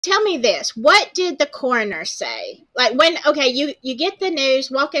tell me this. What did the coroner say? Like when, okay, you get the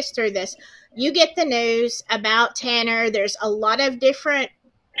news, walk us through this. You get the news about Tanner. There's a lot of different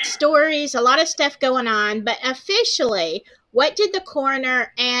stories, a lot of stuff going on, but officially, what did the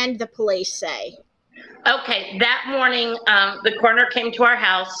coroner and the police say? Okay, that morning, the coroner came to our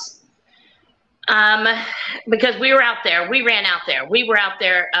house because we were out there. We ran out there. We were out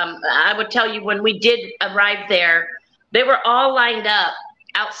there. I would tell you, when we did arrive there, they were all lined up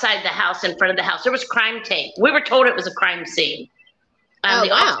outside the house, in front of the house. There was crime tape. We were told it was a crime scene. Oh,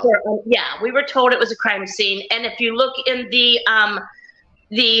 wow. Officer, yeah, we were told it was a crime scene. And if you look in the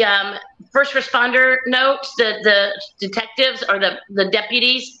first responder notes, the detectives or the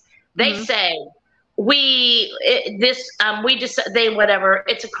deputies, they say, it's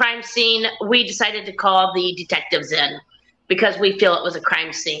a crime scene. We decided to call the detectives in because we feel it was a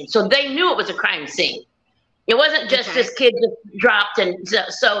crime scene. So they knew it was a crime scene. It wasn't just this kid just dropped, and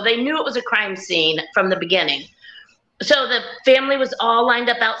so they knew it was a crime scene from the beginning. So the family was all lined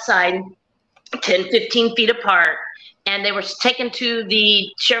up outside, 10, 15 feet apart, and they were taken to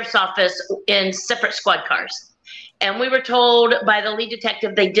the sheriff's office in separate squad cars. And we were told by the lead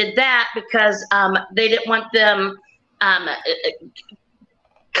detective they did that because they didn't want them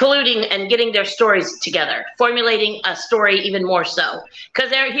colluding and getting their stories together, formulating a story even more so.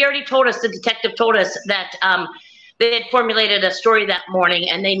 Because he already told us, the detective told us that they had formulated a story that morning,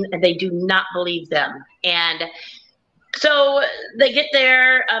 and they do not believe them. And so they get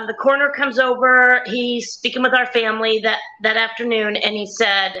there, the coroner comes over, he's speaking with our family that afternoon, and he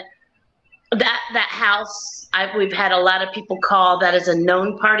said that house, we've had a lot of people call that is a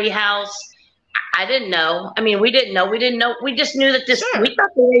known party house. I didn't know. I mean, we didn't know. We just knew that this, we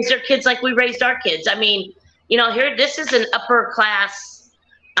thought they raised their kids like we raised our kids. I mean, you know, here, this is an upper class,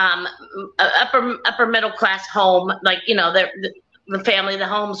 upper middle class home. Like, you know, the family, the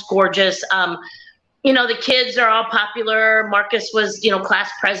home's gorgeous. You know, the kids are all popular. Marcus was, you know,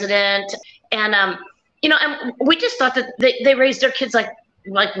 class president. And, you know, and we just thought that they raised their kids like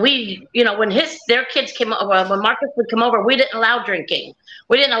we, you know, when their kids came over, when Marcus would come over, we didn't allow drinking.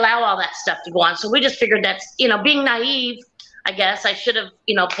 We didn't allow all that stuff to go on. So we just figured that's, you know, being naive, I guess. I should have,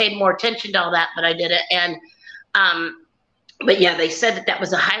 you know, paid more attention to all that, but I didn't. And, but yeah, they said that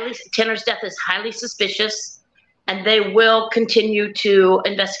was Tanner's death is highly suspicious, and they will continue to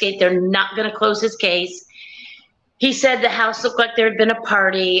investigate. They're not going to close his case. He said the house looked like there had been a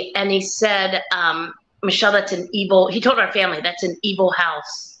party, and he said, Michelle, that's an evil, he told our family, that's an evil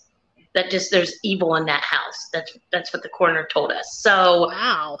house. That just, there's evil in that house. That's what the coroner told us. So.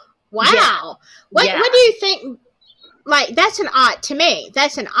 Wow. Wow. Yeah. What do you think? Like, that's an odd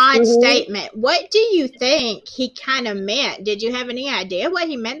statement. What do you think he kind of meant? Did you have any idea what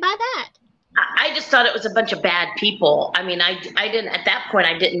he meant by that? I just thought it was a bunch of bad people. I mean, I didn't, at that point,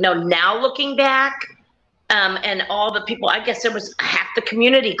 I didn't know. Now looking back, and all the people, I guess there was half the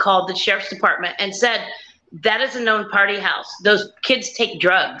community called the sheriff's department and said, that is a known party house. Those kids take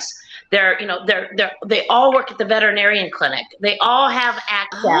drugs. They all work at the veterinarian clinic. They all have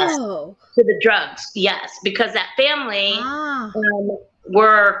access to the drugs. Yes, because that family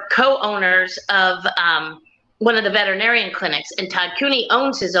were co-owners of one of the veterinarian clinics, and Todd Cooney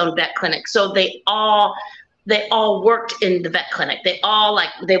owns his own vet clinic. So they all worked in the vet clinic. They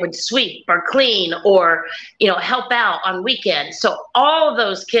would sweep or clean or, you know, help out on weekends. So all of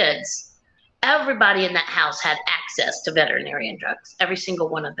those kids, everybody in that house had access to veterinarian drugs. Every single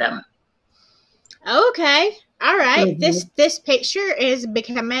one of them. Okay. All right. This picture is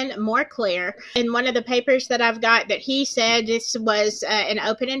becoming more clear. In one of the papers that I've got, that he said this was an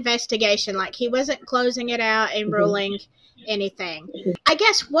open investigation, like he wasn't closing it out and ruling anything. I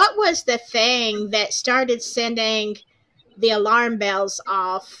guess, what was the thing that started sending the alarm bells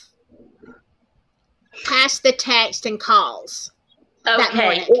off past the text and calls that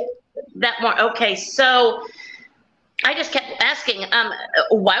morning? Okay, so I just kept asking,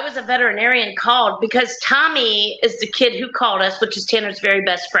 why was a veterinarian called? Because Tommy is the kid who called us, which is Tanner's very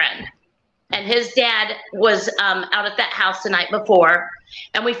best friend. And his dad was out at that house the night before,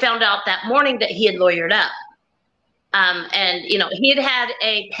 and we found out that morning that he had lawyered up. And, you know, he had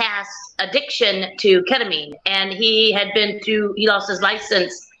a past addiction to ketamine, and he lost his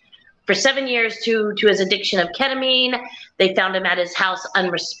license for 7 years to his addiction of ketamine. They found him at his house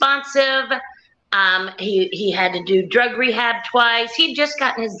unresponsive. He had to do drug rehab twice. He'd just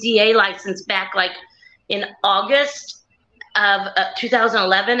gotten his DA license back like in August of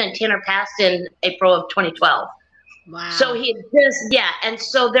 2011, and Tanner passed in April of 2012. Wow. So he just, and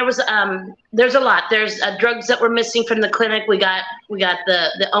so there's a lot. There's drugs that were missing from the clinic. We got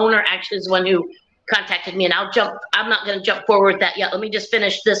the owner actually is the one who contacted me, and I'm not going to jump forward with that yet. Let me just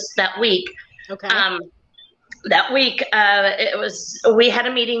finish that week. Okay. That week, we had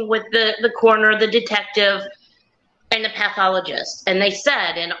a meeting with the coroner, the detective, and the pathologist. And they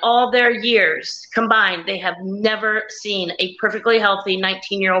said in all their years combined, they have never seen a perfectly healthy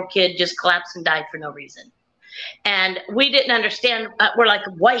 19-year-old kid just collapse and die for no reason. And we didn't understand. We're like,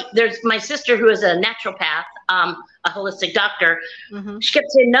 white. There's my sister who is a naturopath, a holistic doctor. She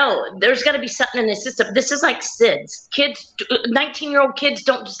kept saying, no, there's got to be something in the system. This is like SIDS. Kids, 19-year-old kids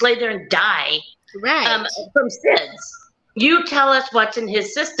don't just lay there and die from SIDS. You tell us what's in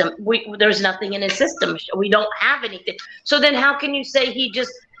his system. There's nothing in his system. We don't have anything. So then how can you say he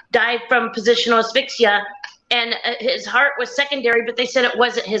just died from positional asphyxia and his heart was secondary, but they said it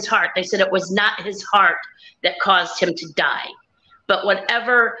wasn't his heart. They said it was not his heart that caused him to die, but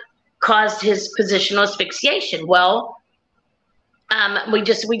whatever caused his positional asphyxiation. Well, we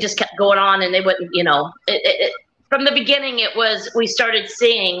just kept going on, and they wouldn't, from the beginning, we started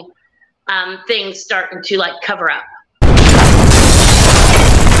seeing things starting to like cover up.